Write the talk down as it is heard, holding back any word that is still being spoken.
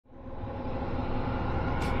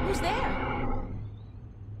Who's there?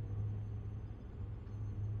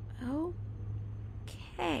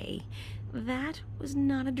 Okay, that was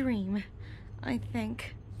not a dream, I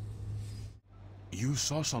think. You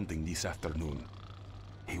saw something this afternoon.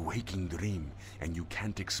 A waking dream, and you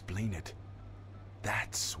can't explain it.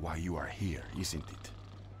 That's why you are here, isn't it?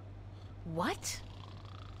 What?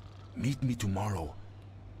 Meet me tomorrow,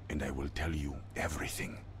 and I will tell you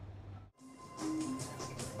everything.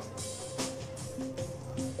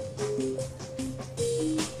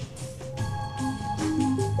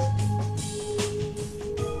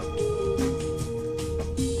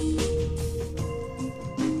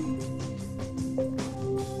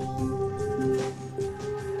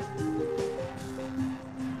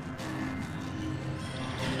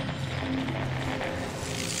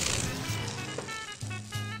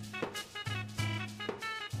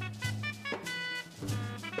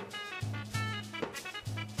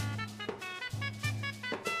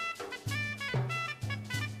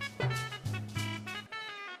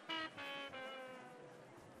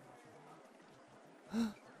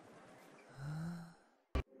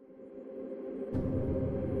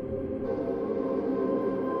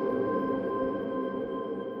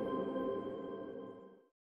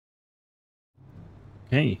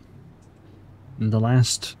 Okay. In the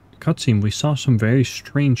last cutscene, we saw some very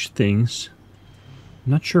strange things.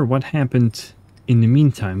 I'm not sure what happened in the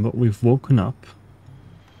meantime, but we've woken up.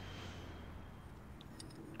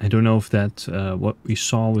 I don't know if that what we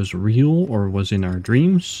saw was real or was in our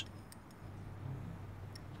dreams.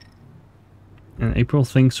 And April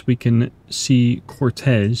thinks we can see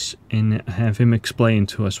Cortez and have him explain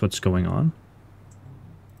to us what's going on.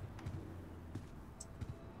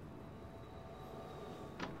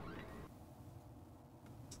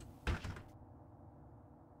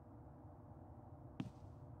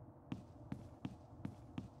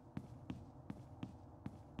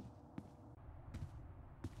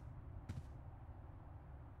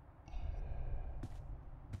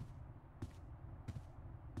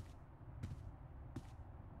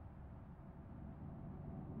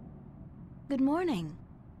 Good morning.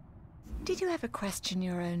 Did you ever question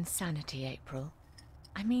your own sanity, April?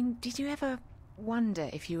 I mean, did you ever wonder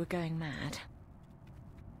if you were going mad?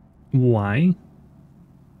 Why?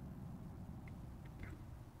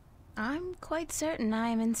 I'm quite certain I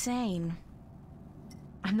am insane.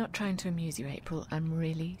 I'm not trying to amuse you, April. I'm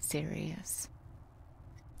really serious.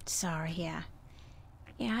 Sorry, yeah.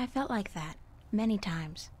 Yeah, I felt like that. Many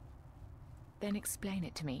times. Then explain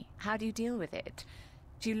it to me. How do you deal with it?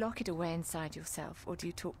 Do you lock it away inside yourself, or do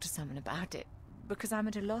you talk to someone about it? Because I'm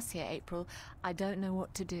at a loss here, April. I don't know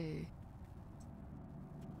what to do.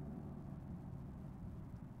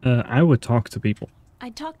 I would talk to people.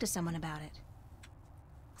 I'd talk to someone about it.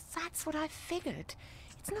 That's what I figured.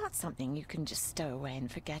 It's not something you can just stow away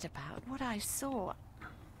and forget about. What I saw,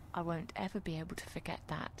 I won't ever be able to forget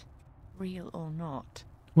that, real or not.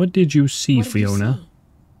 What did you see, What did you Fiona? see?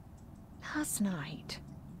 Last night,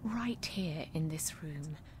 right here in this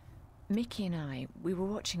room, Mickey and I, we were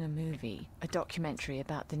watching a movie, a documentary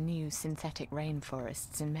about the new synthetic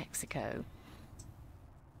rainforests in Mexico.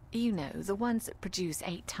 You know, the ones that produce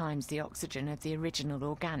 8 times the oxygen of the original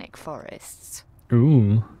organic forests.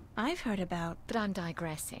 Ooh. I've heard about... But I'm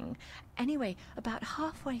digressing. Anyway, about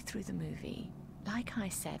halfway through the movie, like I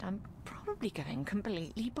said, I'm probably going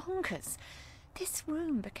completely bonkers. This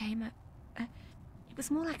room became it was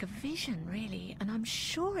more like a vision, really, and I'm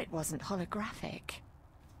sure it wasn't holographic.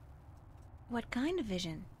 What kind of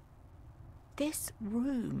vision? This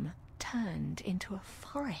room turned into a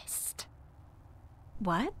forest.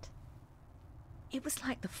 What? It was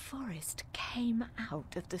like the forest came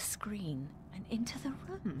out of the screen and into the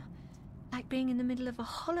room, like being in the middle of a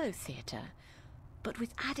hollow theatre, but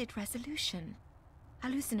with added resolution,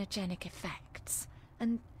 hallucinogenic effects,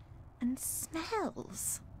 and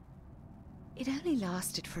smells. It only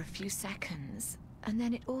lasted for a few seconds, and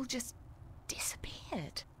then it all just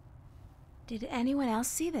disappeared. Did anyone else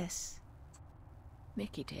see this?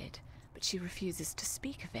 Mickey did, but she refuses to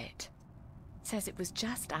speak of it. Says it was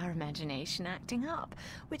just our imagination acting up,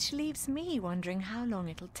 which leaves me wondering how long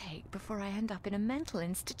it'll take before I end up in a mental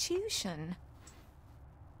institution.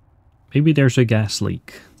 Maybe there's a gas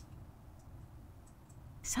leak.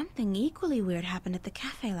 Something equally weird happened at the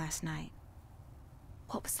cafe last night.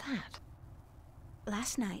 What was that?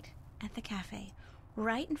 Last night, at the cafe,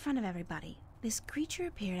 right in front of everybody, this creature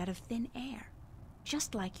appeared out of thin air.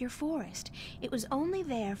 Just like your forest. It was only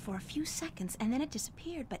there for a few seconds and then it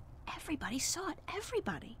disappeared, but everybody saw it.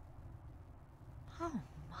 Everybody. Oh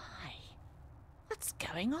my. What's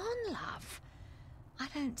going on, love? I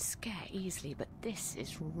don't scare easily, but this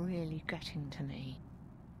is really getting to me.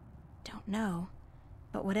 Don't know.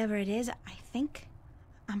 But whatever it is,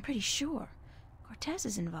 I'm pretty sure Cortez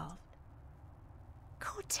is involved.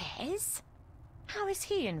 Cortez? How is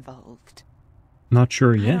he involved? Not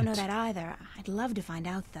sure I yet. don't know that either. I'd love to find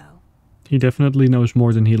out, though. He definitely knows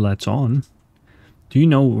more than he lets on. Do you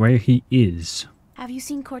know where he is? Have you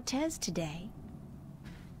seen Cortez today?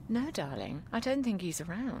 No, darling. I don't think he's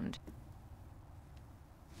around.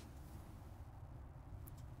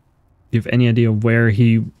 Do you have any idea where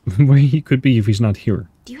he could be if he's not here?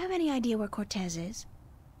 Do you have any idea where Cortez is?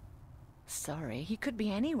 Sorry, he could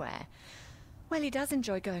be anywhere. Well, he does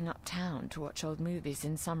enjoy going uptown to watch old movies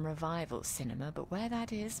in some revival cinema, but where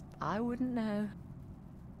that is, I wouldn't know.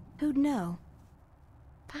 Who'd know?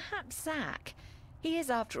 Perhaps Zach. He is,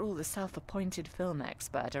 after all, the self-appointed film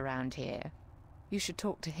expert around here. You should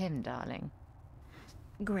talk to him, darling.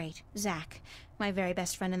 Great. Zach. My very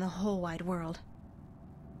best friend in the whole wide world.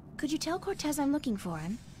 Could you tell Cortez I'm looking for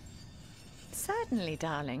him? Certainly,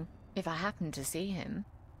 darling, if I happen to see him.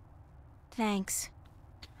 Thanks.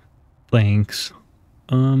 Thanks.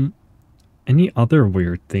 Any other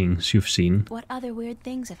weird things you've seen? What other weird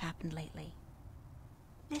things have happened lately?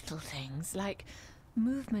 Little things, like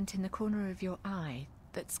movement in the corner of your eye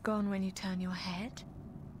that's gone when you turn your head.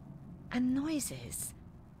 And noises.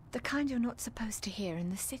 The kind you're not supposed to hear in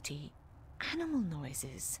the city. Animal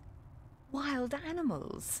noises. Wild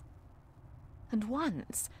animals. And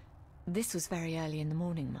once, this was very early in the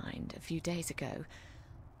morning, mind, a few days ago,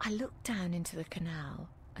 I looked down into the canal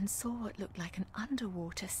and saw what looked like an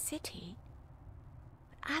underwater city.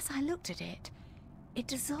 But as I looked at it, it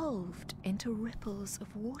dissolved into ripples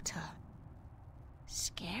of water.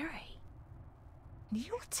 Scary.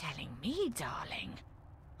 You're telling me, darling?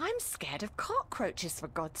 I'm scared of cockroaches, for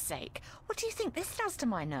God's sake. What do you think this does to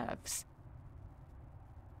my nerves?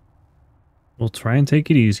 We'll try and take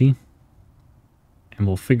it easy. And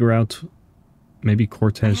we'll figure out maybe I have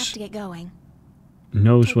Cortez to get going.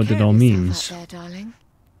 knows Take what care it of all yourself means. out there, darling.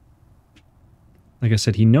 Like I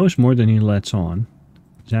said, he knows more than he lets on.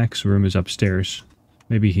 Zach's room is upstairs.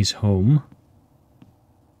 Maybe he's home.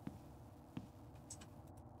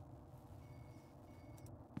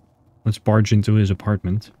 Let's barge into his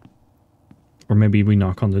apartment. Or maybe we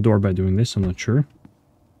knock on the door by doing this, I'm not sure.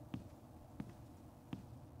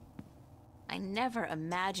 I never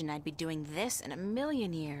imagined I'd be doing this in a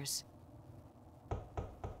million years.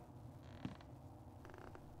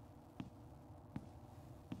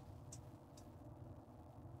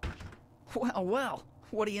 Well, well,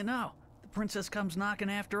 what do you know? The princess comes knocking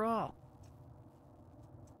after all.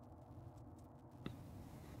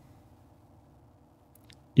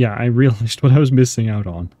 Yeah, I realized what I was missing out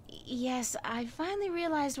on. Yes, I finally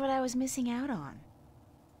realized what I was missing out on.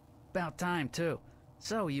 About time, too.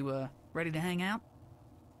 So, you, ready to hang out?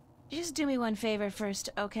 Just do me one favor first,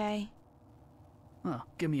 okay? Well,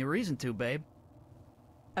 give me a reason to, babe.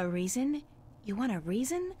 A reason? You want a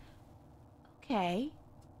reason? Okay.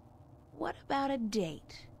 What about a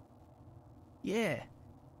date? Yeah.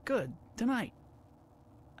 Good. Tonight.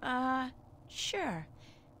 Sure.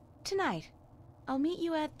 Tonight. I'll meet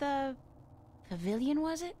you at the... pavilion,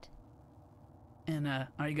 was it? And,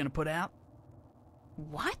 are you gonna put out?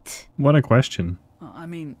 What? What a question. Well, I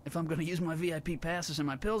mean, if I'm gonna use my VIP passes and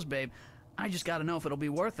my pills, babe, I just gotta know if it'll be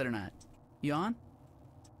worth it or not. You on?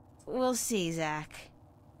 We'll see, Zach.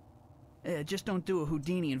 Just don't do a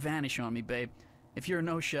Houdini and vanish on me, babe. If you're a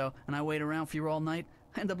no-show and I wait around for you all night,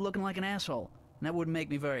 I end up looking like an asshole, and that wouldn't make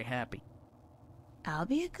me very happy. I'll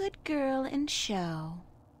be a good girl and show.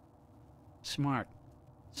 Smart.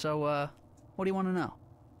 So, what do you want to know?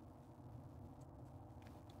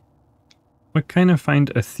 What can I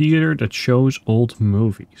find a theater that shows old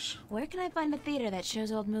movies? Where can I find a theater that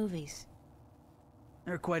shows old movies?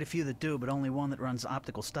 There are quite a few that do, but only one that runs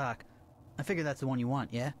optical stock. I figure that's the one you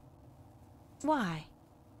want, yeah? Why?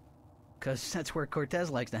 'Cause that's where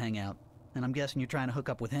Cortez likes to hang out, and I'm guessing you're trying to hook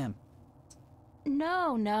up with him.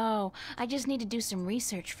 No. I just need to do some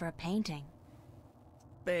research for a painting.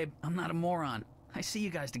 Babe, I'm not a moron. I see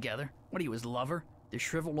you guys together. What are you, his lover? The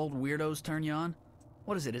shriveled old weirdos turn you on?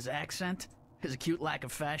 What is it, his accent? His acute lack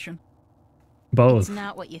of fashion? Both. It's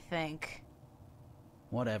not what you think.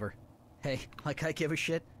 Whatever. Hey, like I give a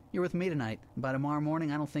shit, you're with me tonight. By tomorrow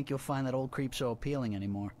morning, I don't think you'll find that old creep so appealing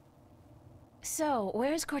anymore. So,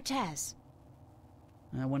 where's Cortez?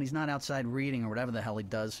 When he's not outside reading or whatever the hell he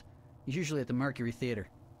does, he's usually at the Mercury Theater.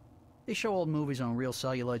 They show old movies on real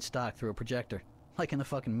celluloid stock through a projector, like in the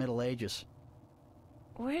fucking Middle Ages.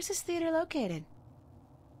 Where's this theater located?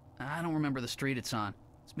 I don't remember the street it's on.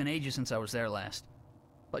 It's been ages since I was there last.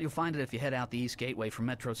 But you'll find it if you head out the East Gateway from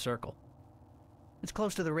Metro Circle. It's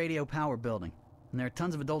close to the Radio Power Building. and there are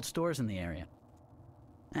tons of adult stores in the area.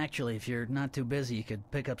 Actually, if you're not too busy, you could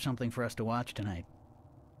pick up something for us to watch tonight.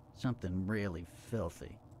 Something really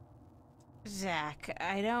filthy. Zach,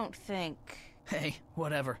 I don't think... Hey,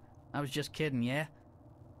 whatever. I was just kidding, yeah?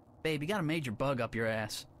 Babe, you got a major bug up your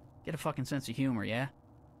ass. Get a fucking sense of humor, yeah?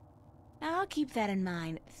 I'll keep that in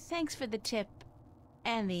mind. Thanks for the tip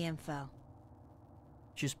and the info.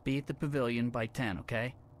 Just be at the pavilion by 10,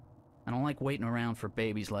 okay? I don't like waiting around for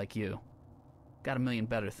babies like you. Got a million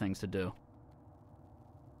better things to do.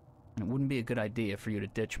 And it wouldn't be a good idea for you to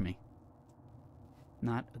ditch me.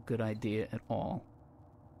 Not a good idea at all.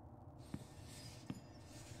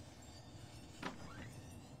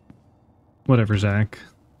 Whatever, Zach.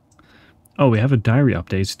 Oh, we have a diary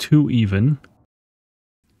update. 2 even.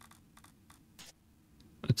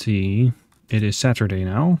 Let's see. It is Saturday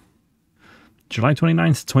now. July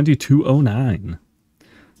 29th, 2209.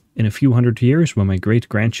 In a few hundred years, when my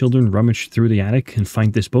great-grandchildren rummage through the attic and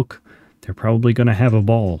find this book, they're probably going to have a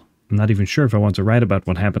ball. I'm not even sure if I want to write about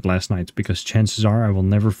what happened last night, because chances are I will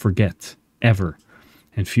never forget. Ever.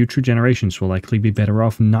 And future generations will likely be better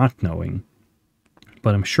off not knowing.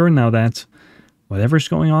 But I'm sure now that whatever's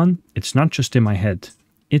going on, it's not just in my head.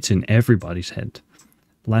 It's in everybody's head.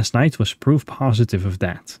 Last night was proof positive of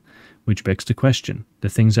that. Which begs the question. The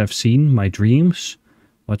things I've seen, my dreams,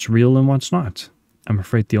 what's real and what's not? I'm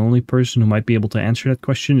afraid the only person who might be able to answer that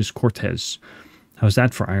question is Cortez. How's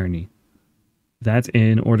that for irony? That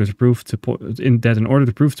in order to prove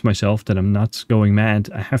to myself that I'm not going mad,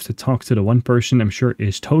 I have to talk to the one person I'm sure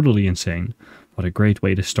is totally insane. What a great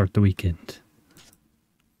way to start the weekend.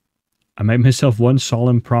 I made myself one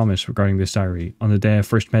solemn promise regarding this diary. On the day I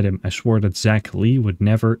first met him, I swore that Zach Lee would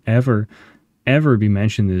never, ever, ever be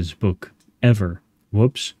mentioned in this book. Ever.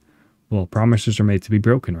 Whoops. Well, promises are made to be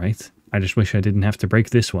broken, right? I just wish I didn't have to break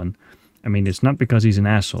this one. I mean, it's not because he's an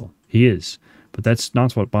asshole. He is. But that's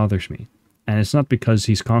not what bothers me. And it's not because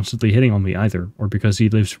he's constantly hitting on me either, or because he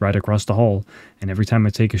lives right across the hall, and every time I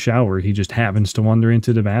take a shower he just happens to wander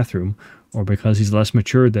into the bathroom, or because he's less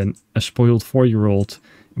mature than a spoiled 4-year-old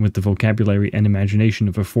with the vocabulary and imagination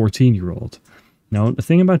of a 14-year-old. No, the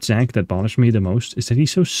thing about Zach that bothers me the most is that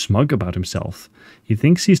he's so smug about himself. He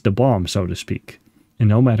thinks he's the bomb, so to speak. And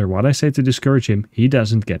no matter what I say to discourage him, he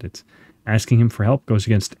doesn't get it. Asking him for help goes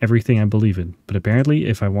against everything I believe in, but apparently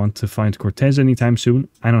if I want to find Cortez anytime soon,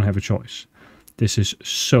 I don't have a choice. This is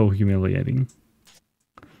so humiliating.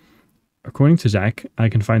 According to Zach, I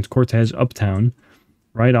can find Cortez uptown,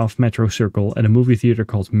 right off Metro Circle, at a movie theater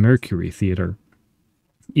called Mercury Theater.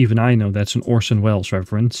 Even I know that's an Orson Welles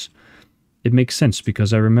reference. It makes sense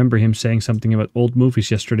because I remember him saying something about old movies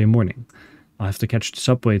yesterday morning. I'll have to catch the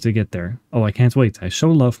subway to get there. Oh, I can't wait. I so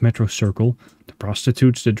love Metro Circle. The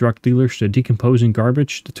prostitutes, the drug dealers, the decomposing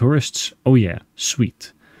garbage, the tourists. Oh yeah,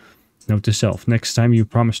 sweet. Note to self, next time you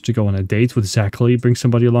promise to go on a date with Zach Lee, bring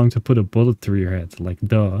somebody along to put a bullet through your head. Like,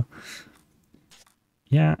 duh.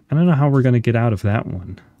 Yeah, I don't know how we're going to get out of that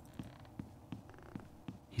one.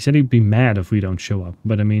 He said he'd be mad if we don't show up,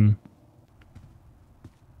 but I mean...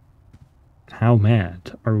 how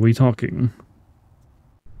mad are we talking?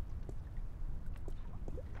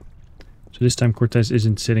 So this time Cortez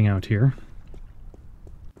isn't sitting out here.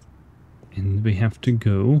 And we have to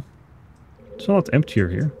go... it's a lot emptier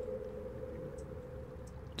here.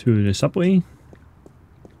 To the subway.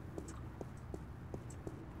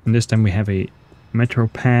 And this time we have a metro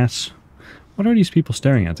pass. What are these people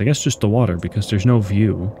staring at? I guess just the water, because there's no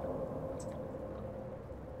view.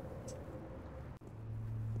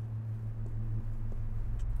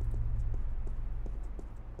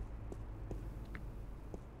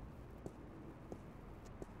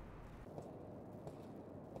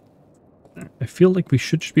 I feel like we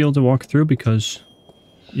should just be able to walk through because...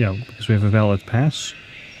 yeah, because we have a valid pass.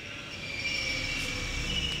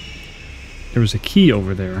 There was a key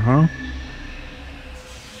over there, huh?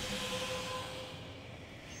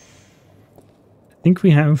 I think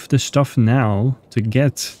we have the stuff now to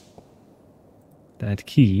get that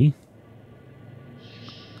key.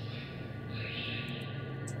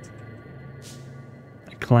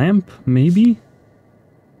 A clamp, maybe?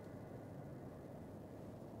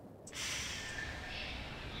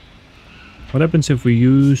 What happens if we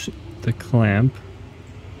use the clamp?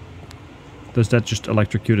 Does that just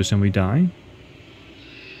electrocute us and we die?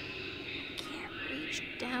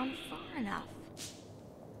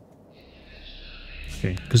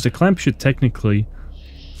 Okay, because the clamp should technically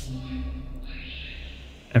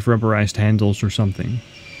have rubberized handles or something.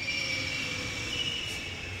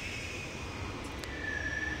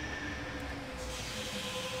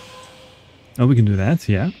 Oh, we can do that,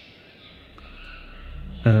 yeah.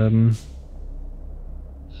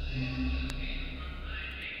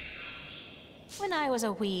 When I was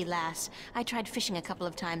a wee lass, I tried fishing a couple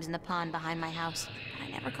of times in the pond behind my house, but I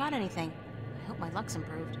never caught anything. I hope my luck's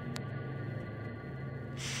improved.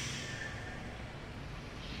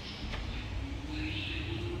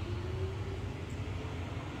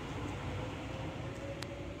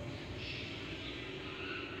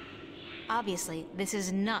 Obviously, this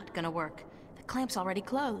is not gonna work. The clamp's already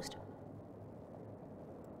closed.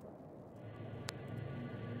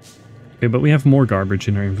 Okay, but we have more garbage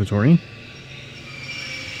in our inventory.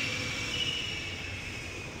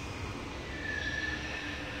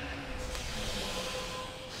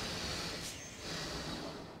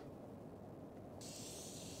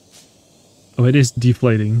 Oh, it is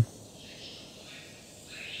deflating.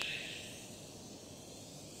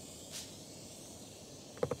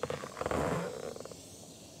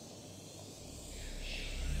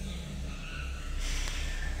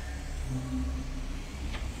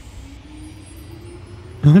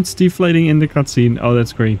 It's deflating in the cutscene. Oh,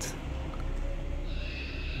 that's great.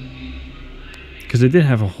 Because it did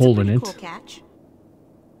have a hole in it. Cool catch.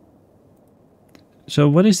 So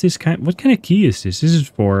what is this kind? What kind of key is this? This is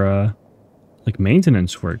for like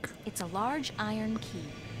maintenance work. It's a large iron key.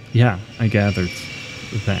 Yeah, I gathered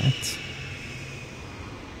that. It's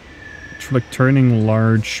for like turning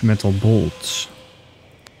large metal bolts.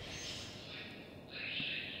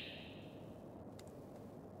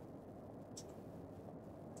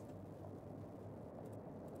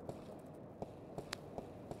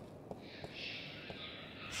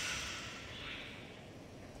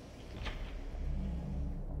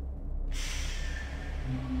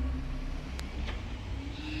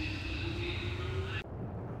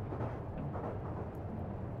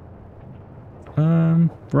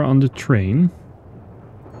 We're on the train.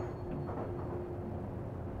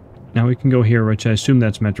 Now we can go here, which I assume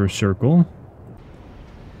that's Metro Circle.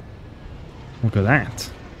 Look at that.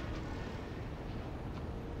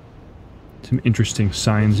 Some interesting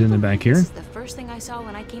signs in the back here. This is the first thing I saw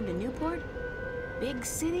when I came to Newport. Big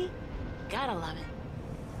city. Gotta love it.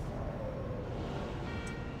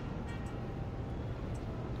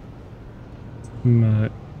 Some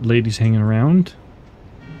ladies hanging around.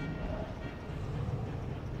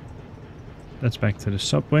 That's back to the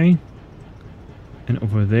subway. And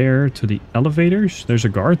over there to the elevators. There's a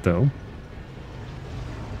guard, though.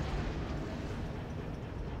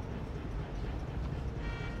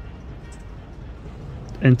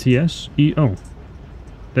 NTS? Oh.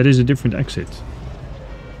 That is a different exit.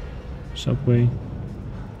 Subway.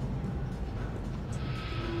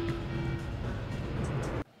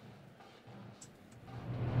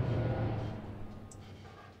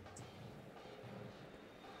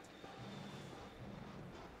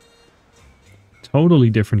 Totally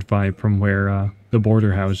different vibe from where the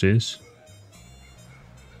border house is.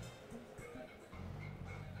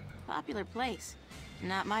 Popular place.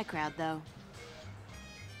 Not my crowd, though.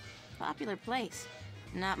 Popular place.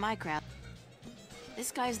 Not my crowd.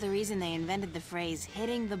 This guy's the reason they invented the phrase,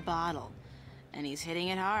 hitting the bottle. And he's hitting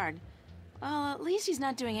it hard. Well, at least he's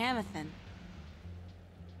not doing Amethyst.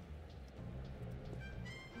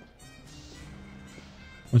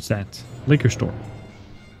 What's that? Liquor store.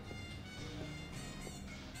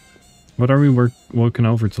 What are we walking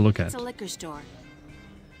over to look at? It's a liquor store.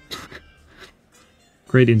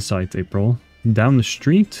 Great insight, April. Down the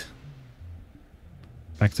street.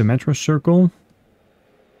 Back to Metro Circle.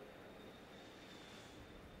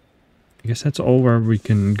 I guess that's all where we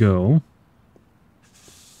can go.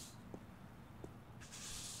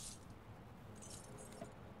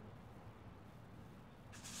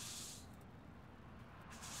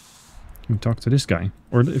 Can we talk to this guy?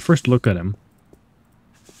 Or first look at him.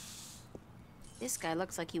 This guy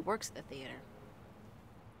looks like he works at the theater.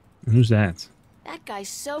 And who's that? That guy's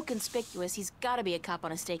so conspicuous, he's gotta be a cop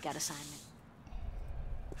on a stakeout assignment.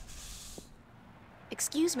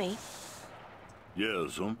 Excuse me.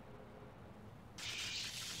 Yes,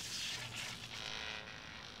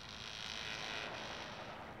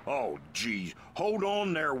 Oh, geez. Hold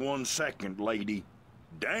on there 1 second, lady.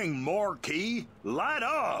 Dang marquee, light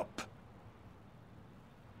up!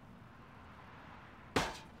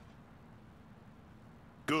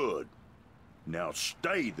 Good. Now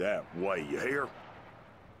stay that way, you hear?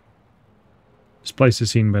 This place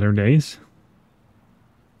has seen better days.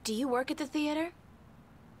 Do you work at the theater?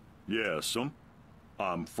 Yes,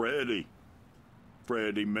 I'm Freddie.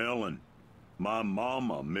 Freddie Mellon. My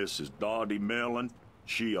mama, Mrs. Dottie Mellon,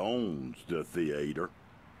 she owns the theater.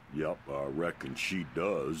 Yep, I reckon she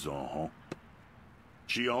does,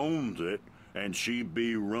 She owns it, and she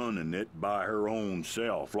be running it by her own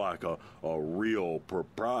self like a real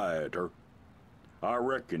proprietor. I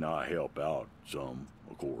reckon I help out some,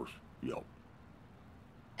 of course, yep.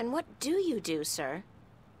 And what do you do, sir?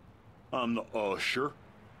 I'm the usher.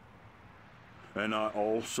 And I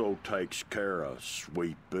also takes care of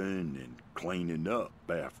sweeping and cleaning up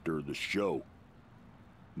after the show.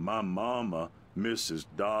 My mama, Mrs.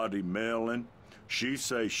 Dottie Mellon, she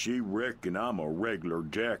say she reckon I'm a regular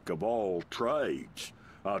jack of all trades.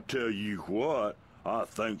 I'll tell you what, I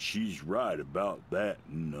think she's right about that,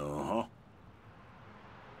 uh-huh.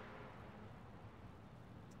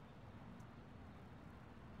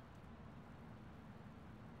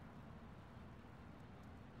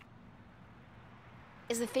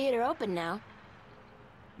 Is the theater open now?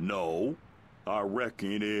 No, I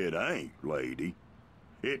reckon it ain't, lady.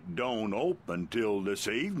 It don't open till this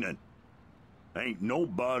evening. Ain't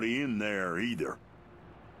nobody in there either.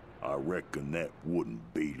 I reckon that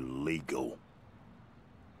wouldn't be legal.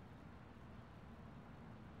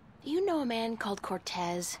 Do you know a man called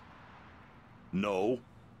Cortez? No,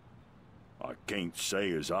 I can't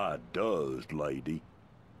say as I does, lady.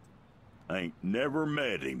 Ain't never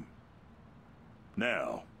met him.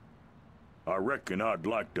 Now, I reckon I'd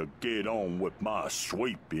like to get on with my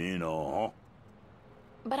sweeping, uh-huh.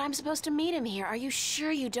 But I'm supposed to meet him here. Are you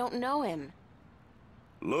sure you don't know him?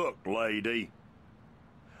 Look, lady,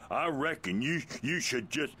 I reckon you should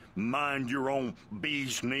just mind your own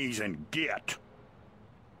bee's knees and get.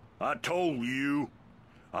 I told you,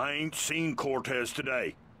 I ain't seen Cortez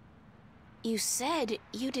today. You said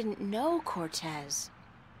you didn't know Cortez.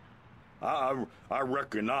 I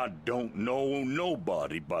reckon I don't know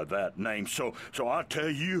nobody by that name, so I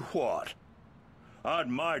tell you what. I'd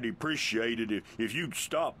mighty appreciate it if you'd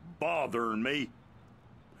stop bothering me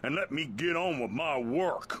and let me get on with my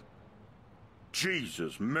work.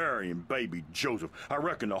 Jesus, Mary, and baby Joseph, I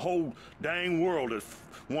reckon the whole dang world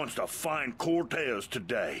wants to find Cortez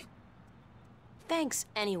today. Thanks,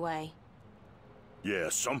 anyway.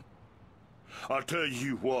 Yes'm. I'll tell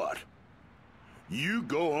you what. You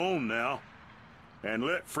go on now, and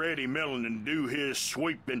let Freddie Mellon do his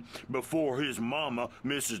sweeping before his mama,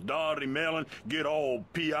 Mrs. Dottie Mellon, get all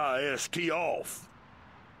pissed off.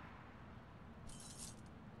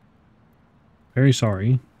 Very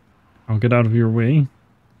sorry. I'll get out of your way.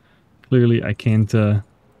 Clearly, I can't learn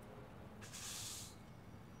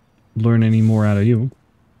any more out of you.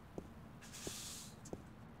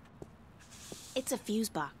 It's a fuse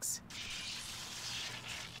box.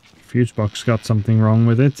 Fuse box got something wrong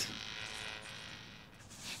with it.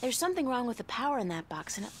 There's something wrong with the power in that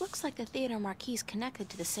box, and it looks like the theater marquee is connected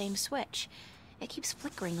to the same switch. It keeps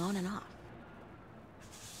flickering on and off.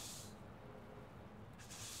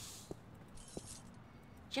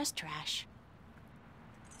 Just trash.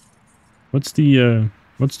 What's the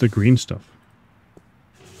green stuff?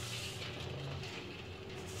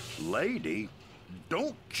 Lady,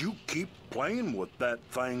 don't you keep playing with that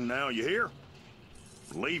thing now, you hear?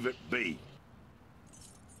 Leave it be.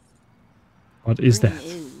 What is Green that?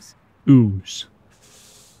 ooze. Ooze.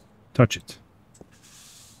 Touch it.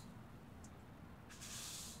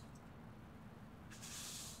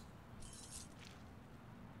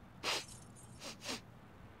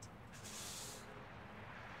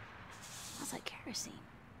 Smells like kerosene.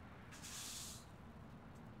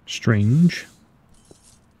 Strange.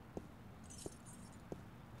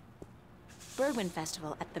 Birdwind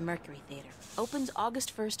Festival at the Mercury Theater. Opens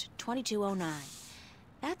August 1st, 2209.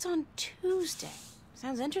 That's on Tuesday.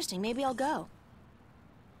 Sounds interesting. Maybe I'll go.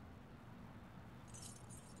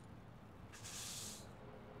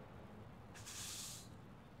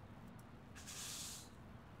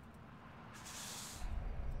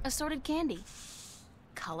 Assorted candy.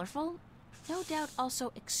 Colorful. No doubt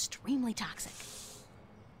also extremely toxic.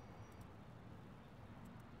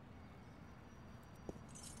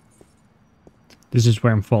 This is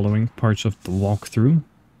where I'm following parts of the walkthrough.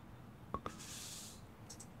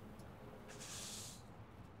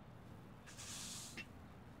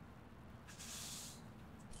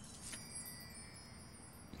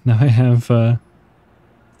 Now I have a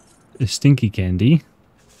stinky candy.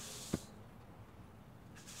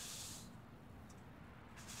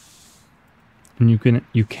 And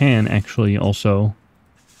you can actually also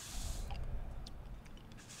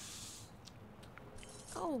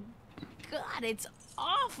Oh, God, it's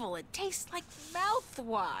awful. It tastes like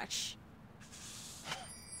mouthwash.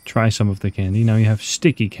 try some of the candy. Now you have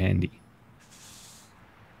sticky candy.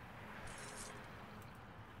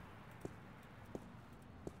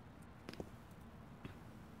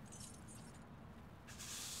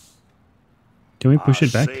 Can we push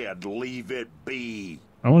it back? I said leave it be.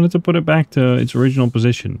 I wanted to put it back to its original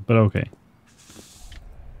position, but okay.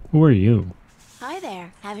 Who are you? Hi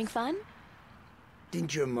there. Having fun?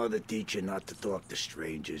 Didn't your mother teach you not to talk to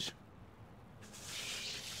strangers?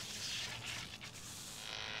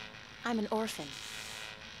 I'm an orphan.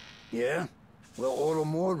 Yeah? Well, all the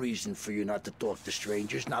more reason for you not to talk to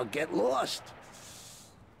strangers. Now get lost.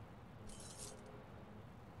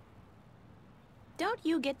 Don't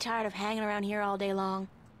you get tired of hanging around here all day long?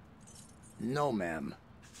 No, ma'am.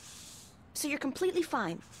 So you're completely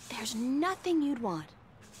fine. There's nothing you'd want.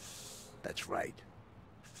 That's right.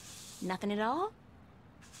 Nothing at all?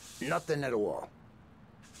 Nothing at all.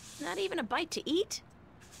 Not even a bite to eat?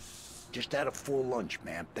 Just had a full lunch,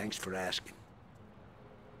 ma'am. Thanks for asking.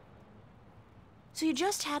 So you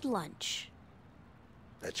just had lunch?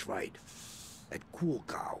 That's right. At Cool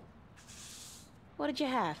Cow. What did you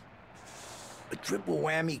have? A triple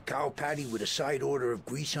whammy cow patty with a side order of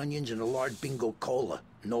grease onions and a large bingo cola.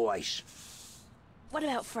 No ice. What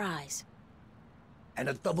about fries? And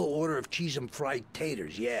a double order of cheese and fried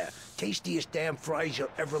taters, yeah. Tastiest damn fries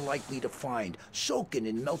you're ever likely to find. Soaking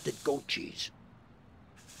in melted goat cheese.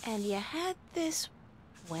 And you had this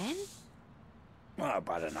when?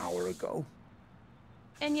 About an hour ago.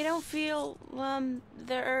 And you don't feel,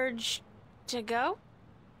 the urge to go?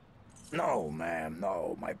 No, ma'am,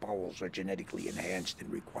 no. My bowels are genetically enhanced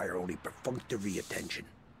and require only perfunctory attention.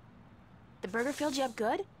 The burger filled you up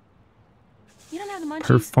good? You don't have the munchies?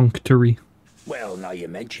 Perfunctory. Well, now you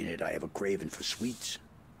mention it, I have a craving for sweets.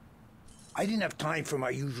 I didn't have time for my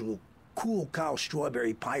usual Cool Cow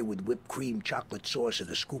strawberry pie with whipped cream, chocolate sauce, and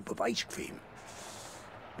a scoop of ice cream.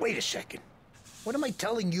 Wait a second. What am I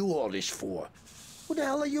telling you all this for? Who the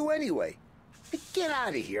hell are you anyway? Get out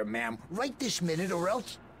of here, ma'am. Right this minute or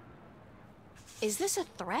else... Is this a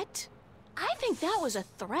threat? I think that was a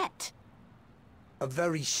threat. A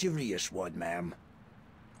very serious one, ma'am.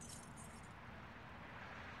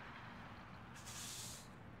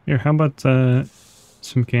 Here, how about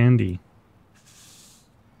some candy?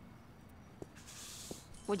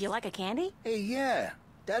 Would you like a candy? Hey, yeah.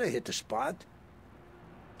 That'll hit the spot.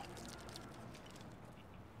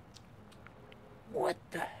 What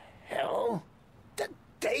the hell? The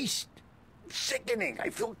taste... sickening. I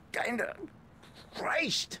feel kinda...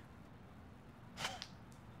 Christ!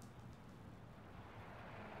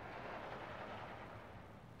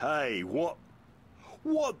 Hey, what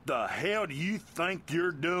the hell do you think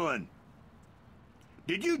you're doing?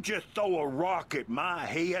 Did you just throw a rock at my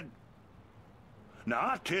head? Now,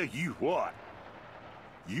 I tell you what,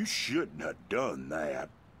 you shouldn't have done that.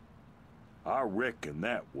 I reckon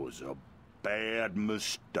that was a bad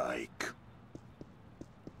mistake.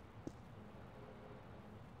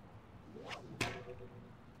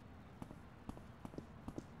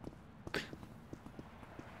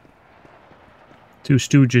 Two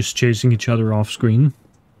stooges chasing each other off screen.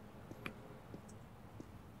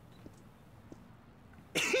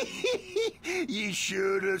 You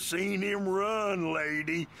should have seen him run,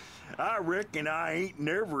 lady. I reckon I ain't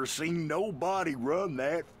never seen nobody run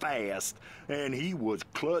that fast. And he was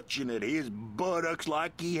clutching at his buttocks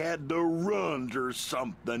like he had the runs or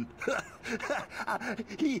something.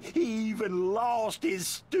 He even lost his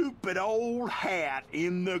stupid old hat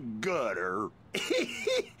in the gutter.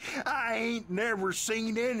 I ain't never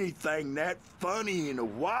seen anything that funny in a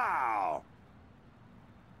while.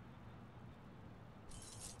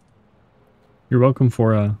 You're welcome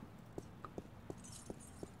for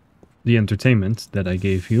the entertainment that I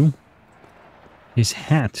gave you. His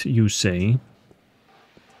hat, you say?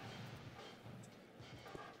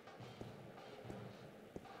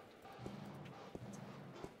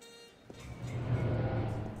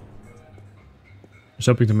 I was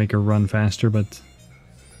hoping to make her run faster, but...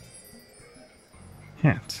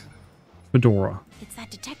 Hat. Fedora. It's that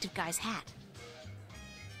detective guy's hat.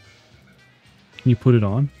 Can you put it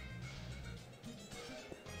on?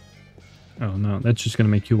 Oh no, that's just gonna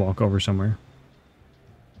make you walk over somewhere.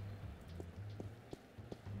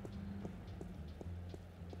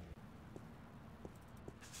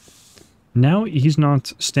 Now he's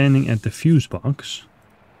not standing at the fuse box.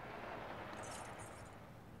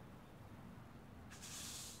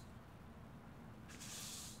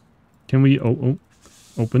 Can we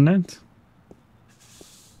open that?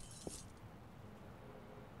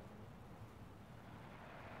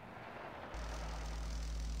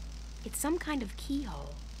 It's some kind of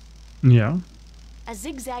keyhole. Yeah. A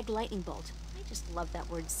zigzag lightning bolt. I just love that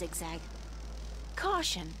word, zigzag.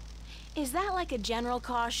 Caution. Is that like a general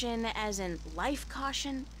caution, as in life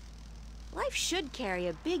caution? Life should carry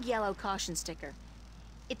a big yellow caution sticker.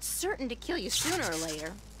 It's certain to kill you sooner or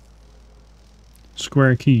later.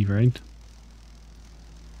 Square key, right?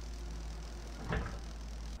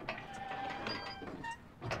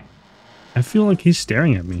 I feel like he's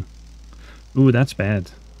staring at me. Ooh, that's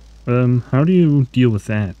bad. How do you deal with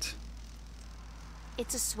that?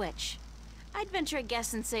 It's a switch. I I'd venture a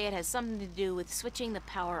guess and say it has something to do with switching the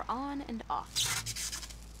power on and off.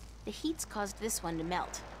 The heat's caused this one to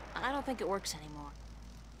melt. I don't think it works anymore.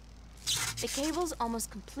 The cable's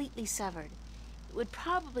almost completely severed. It would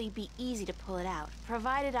probably be easy to pull it out,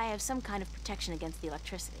 provided I have some kind of protection against the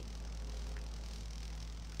electricity.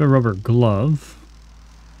 The rubber glove.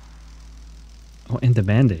 Oh, and the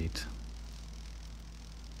band-aid.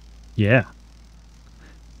 Yeah.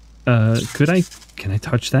 Can I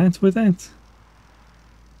touch that with that?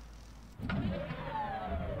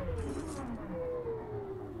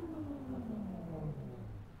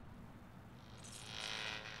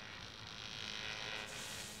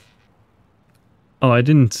 Oh, I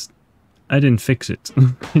didn't fix it.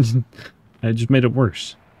 I just made it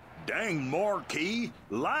worse. Dang, Marquis,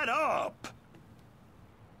 light up!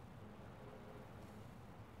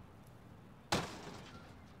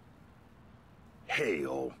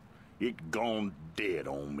 Hell, it gone dead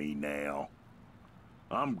on me now.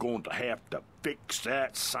 I'm going to have to fix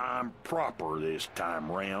that sign proper this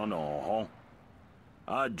time round,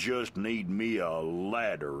 I just need me a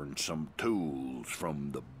ladder and some tools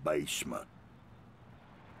from the basement.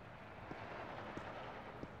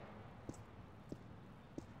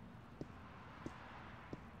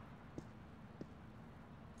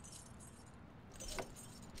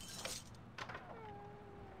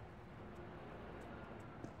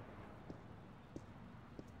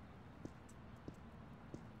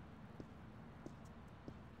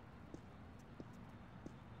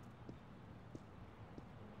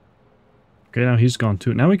 Okay, now he's gone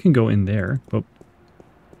too. Now we can go in there. Oh.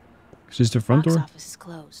 Is this the front Box door? office is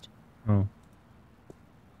closed. Oh.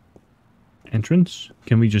 Entrance?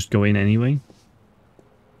 Can we just go in anyway?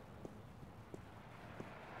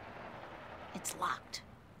 It's locked.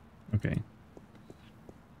 Okay.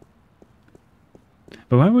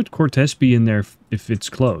 But why would Cortez be in there if it's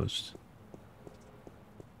closed?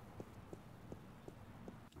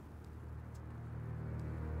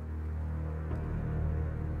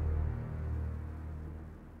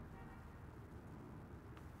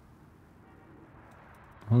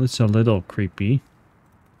 Well, it's a little creepy.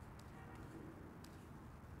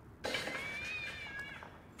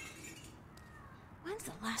 When's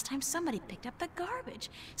the last time somebody picked up the garbage?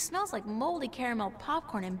 Smells like moldy caramel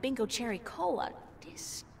popcorn and bingo cherry cola.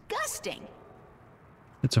 Disgusting.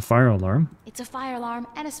 It's a fire alarm. It's a fire alarm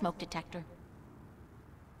and a smoke detector.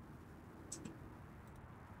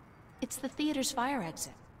 It's the theater's fire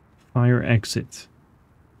exit. Fire exit.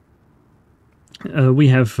 We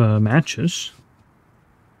have matches.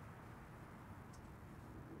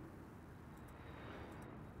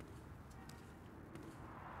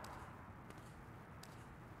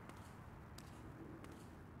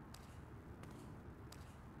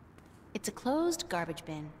 It's a closed garbage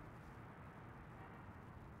bin.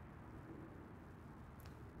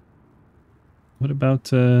 What about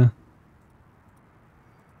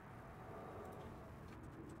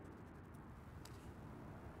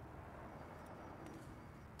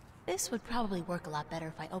This would probably work a lot better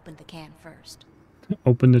if I opened the can first.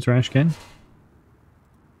 open the trash can?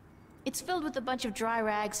 It's filled with a bunch of dry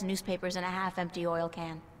rags, newspapers, and a half-empty oil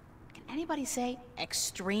can. Can anybody say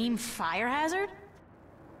extreme fire hazard?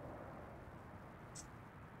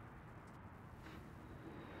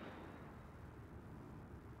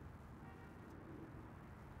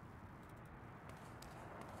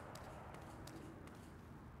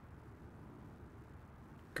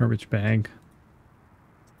 Garbage bag.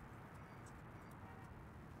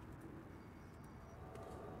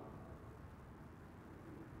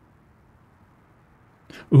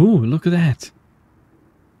 Ooh, look at that.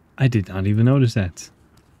 I did not even notice that.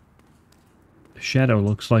 The shadow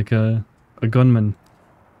looks like a gunman.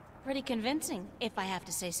 Pretty convincing, if I have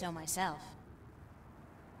to say so myself.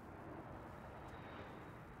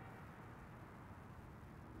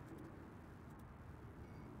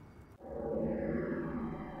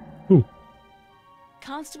 Ooh.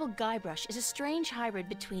 Constable Guybrush is a strange hybrid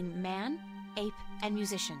between man, ape, and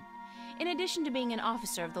musician. In addition to being an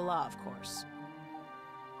officer of the law, of course.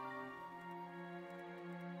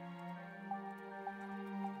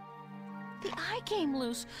 The eye came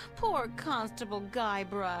loose. Poor Constable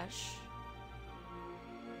Guybrush.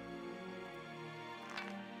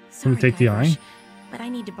 Can we take the eye? But I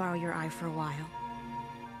need to borrow your eye for a while.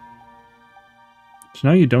 So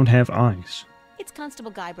now you don't have eyes. It's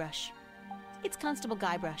Constable Guybrush. It's Constable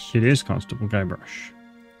Guybrush. It is Constable Guybrush.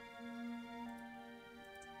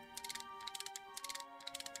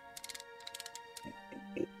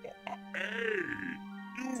 Hey, you! Yeah,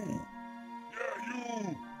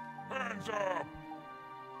 you! Hands up!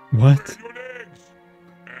 What? Spread your legs!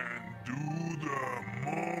 And do the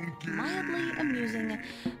monkey Mildly amusing,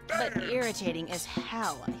 but irritating as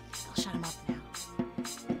hell. I think I'll shut him up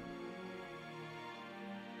now.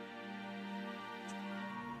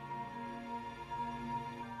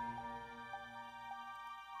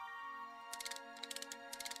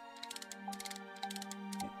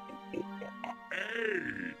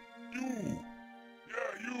 Hey, you!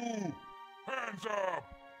 Yeah, you! Hands up!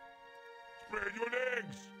 Spread your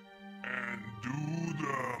legs and do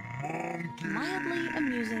the monkey. Mildly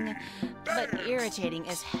amusing, but irritating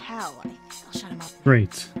as hell. I think I'll shut him up.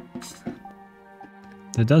 Great.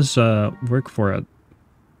 That does work for a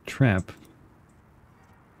trap.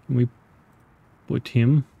 Can we put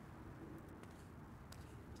him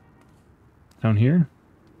down here?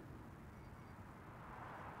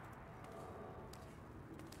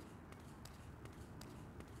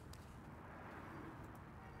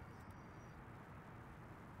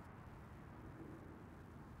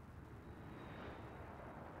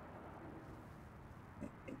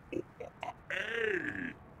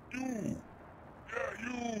 Hey, you! Yeah,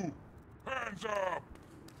 you! Hands up!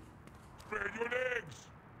 Spread your legs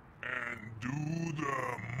and do the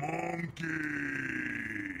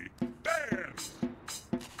monkey. Dance!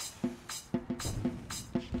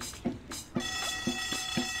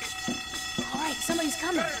 All right, somebody's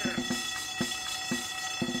coming.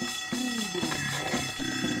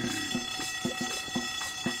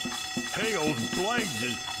 Hell's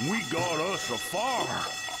blazes, we got us a fire.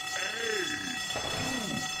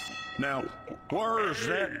 Now, where's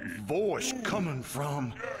that voice coming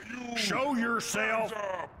from? Show yourself.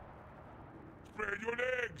 Spread your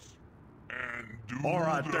legs and do All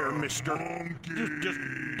right the there, mister. monkey. Just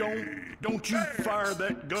don't you fire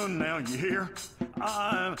that gun now, you hear?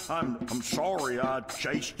 I'm sorry I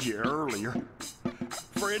chased you earlier.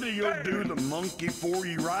 Freddy will do the monkey for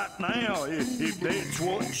you right now if that's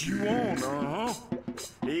what you want,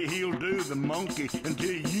 He'll do the monkey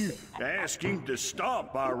until you ask him to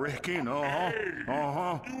stop, I reckon,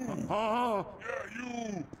 Yeah,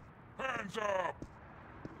 you! Hands up!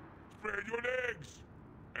 Spread your legs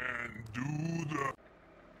and do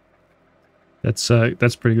the...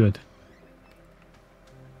 That's pretty good.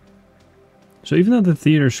 So even though the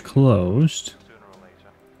theater's closed,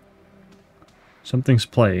 something's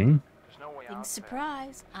playing. Big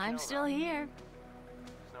surprise. I'm still here.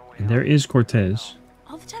 And there is Cortez.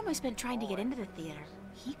 All the time I spent trying to get into the theater,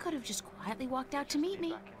 he could have just quietly walked out to meet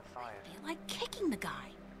me. I feel like kicking the guy.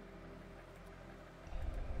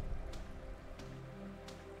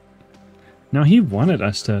 Now he wanted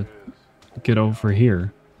us to get over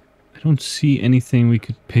here. I don't see anything we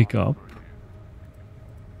could pick up.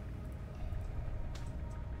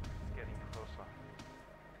 Getting closer.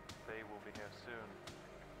 They will be here soon.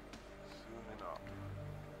 Soon enough.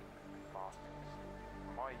 Bastards.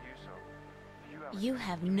 Why you so? You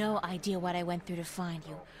have no idea what I went through to find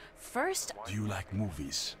you. First, Do you like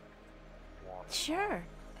movies? sure,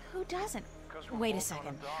 who doesn't? Wait a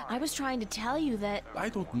second. I was trying to tell you that... I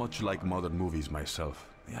don't much like modern movies myself.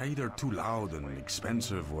 They are either too loud and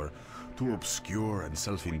expensive or too obscure and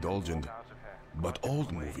self-indulgent. But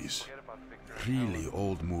old movies, really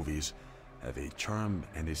old movies, have a charm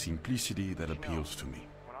and a simplicity that appeals to me.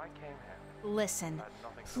 When I came here, Listen,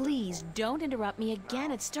 please don't interrupt me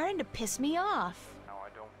again. It's starting to piss me off. now I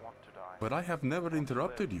don't want to die. But I have never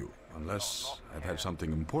interrupted you, unless I've had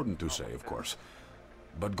something important to say, of course.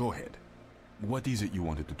 But go ahead. What is it you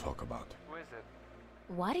wanted to talk about? Who is it?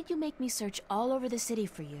 Why did you make me search all over the city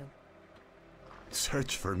for you?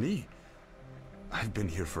 Search for me? I've been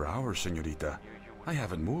here for hours, señorita. I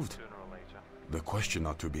haven't moved. Sooner or later. The question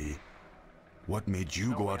ought to be, what made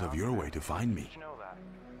you go out of your way to find me? Did you know that?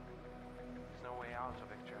 There's no way out of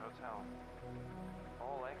Victor Hotel.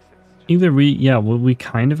 All exits to Either we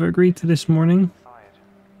kind of agreed to this morning. the side.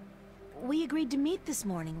 We agreed to meet this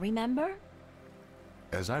morning, remember?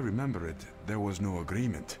 As I remember it, there was no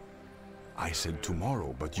agreement. I said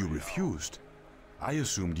tomorrow, but you refused. I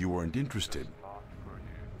assumed you weren't interested.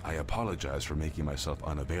 I apologize for making myself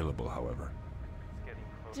unavailable, however. It's getting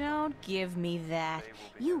closer. Don't give me that.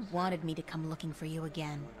 You wanted me to come looking for you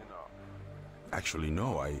again. Actually,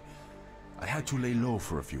 no, I had to lay low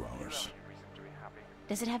for a few hours. Reason to be happy.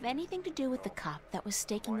 Does it have anything to do with the cop that was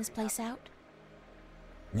staking this place out?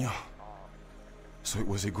 Yeah. So it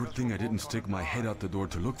was a good thing I didn't stick my head out the door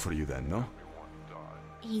to look for you then, no?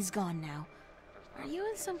 He's gone now. Are you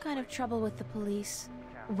in some kind of trouble with the police?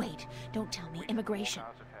 Wait, don't tell me. Immigration.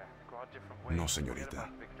 Out of here. Go a different way. No, Forget señorita.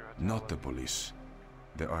 about Victor Hotel. Not the police.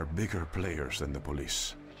 There are bigger players than the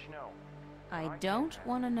police. Did you know? I don't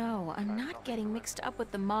want to know. I'm not getting mixed up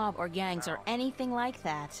with the mob or gangs or anything like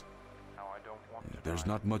that. Now I don't want There's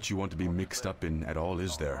not much you want to be mixed up in at all,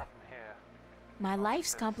 is there? My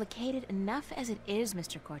life's complicated enough as it is,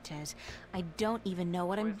 Mr. Cortez. I don't even know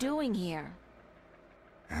what I'm doing here.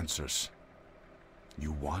 Answers.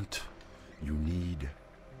 You need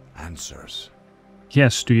answers.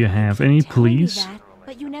 Yes, do you have any, Tell me please? that,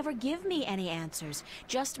 but you never give me any answers.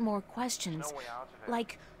 Just more questions.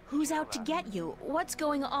 Like, who's out to get you? What's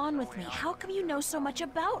going on with me? How come you know so much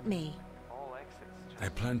about me? I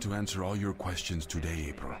plan to answer all your questions today,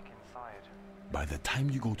 April. By the time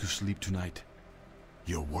you go to sleep tonight,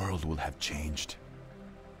 your world will have changed,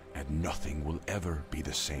 and nothing will ever be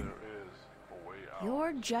the same.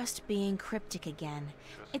 You're just being cryptic again.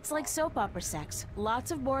 It's like soap opera sex.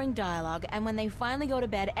 Lots of boring dialogue, and when they finally go to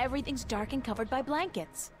bed, everything's dark and covered by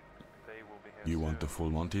blankets. You want the full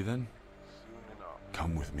Monty then?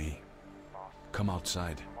 Come with me. Come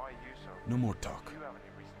outside. No more talk.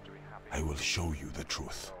 I will show you the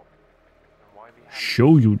truth.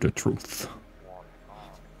 Show you the truth.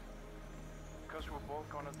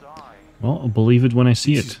 Well, I'll believe it when I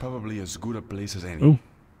see This is it. probably as good a place as any. Oh.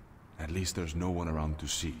 At least there's no one around to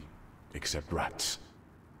see, except rats.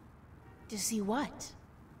 To see what?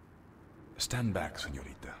 Stand back,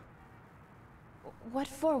 señorita. What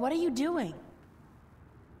for? What are you doing?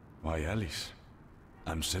 Why, Alice,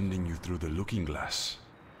 I'm sending you through the looking glass.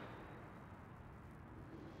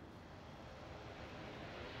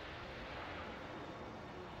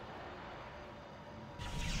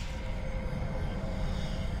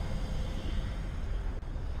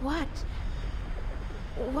 What?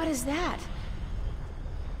 What is that?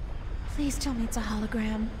 Please tell me it's a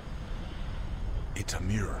hologram. It's a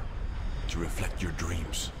mirror to reflect your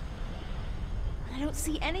dreams. I don't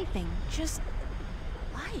see anything, just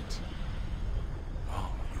light.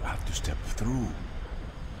 Oh, you have to step through.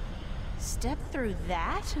 Step through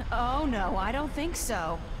that? Oh no, I don't think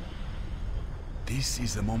so. This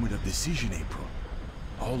is the moment of decision, April.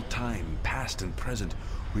 All time, past and present,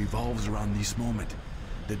 revolves around this moment.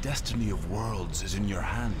 The destiny of worlds is in your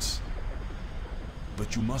hands.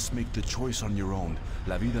 But you must make the choice on your own.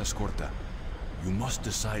 La vida es corta. You must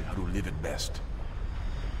decide how to live it best.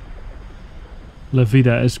 La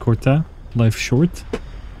vida es corta. Life short.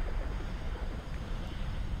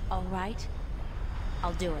 All right.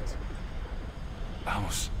 I'll do it.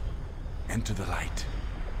 Vamos. Enter the light.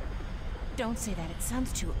 Don't say that. It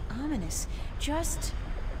sounds too ominous. Just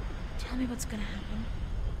tell me what's gonna happen.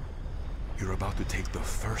 You're about to take the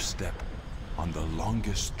first step on the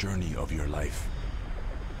longest journey of your life.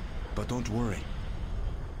 But don't worry.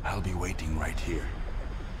 I'll be waiting right here.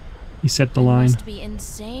 He set the You line. must be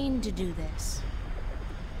insane to do this.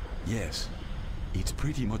 Yes, it's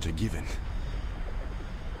pretty much a given.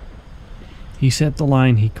 He set the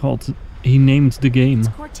line. He named the game. It's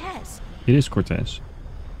Cortez. It is Cortez.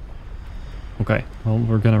 Okay, well,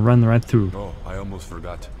 we're gonna run right through. Oh, I almost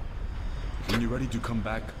forgot. When you're ready to come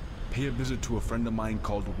back, pay a visit to a friend of mine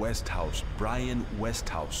called Westhouse, Brian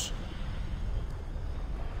Westhouse.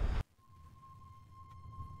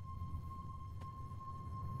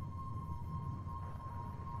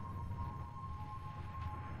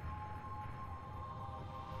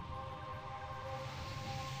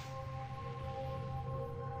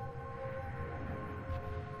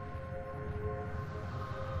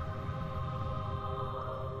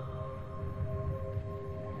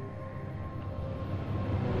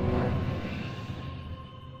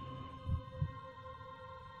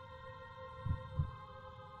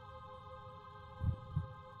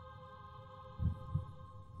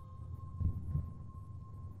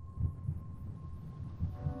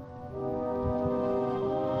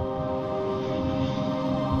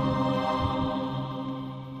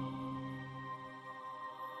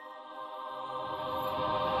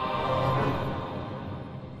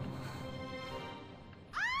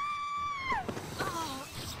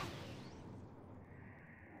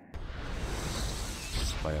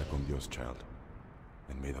 Vaya con Dios, child,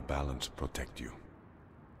 and may the balance protect you.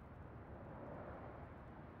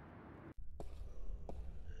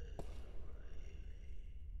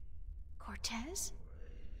 Cortez?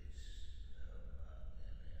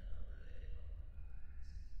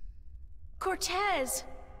 Cortez!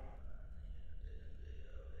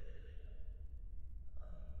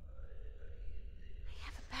 I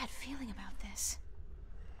have a bad feeling about this.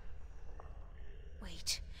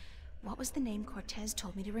 Wait, what was the name Cortez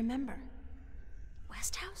told me to remember?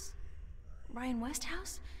 Westhouse? Brian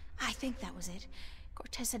Westhouse? I think that was it.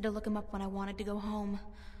 Cortez said to look him up when I wanted to go home.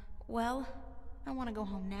 Well, I want to go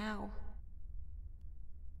home now.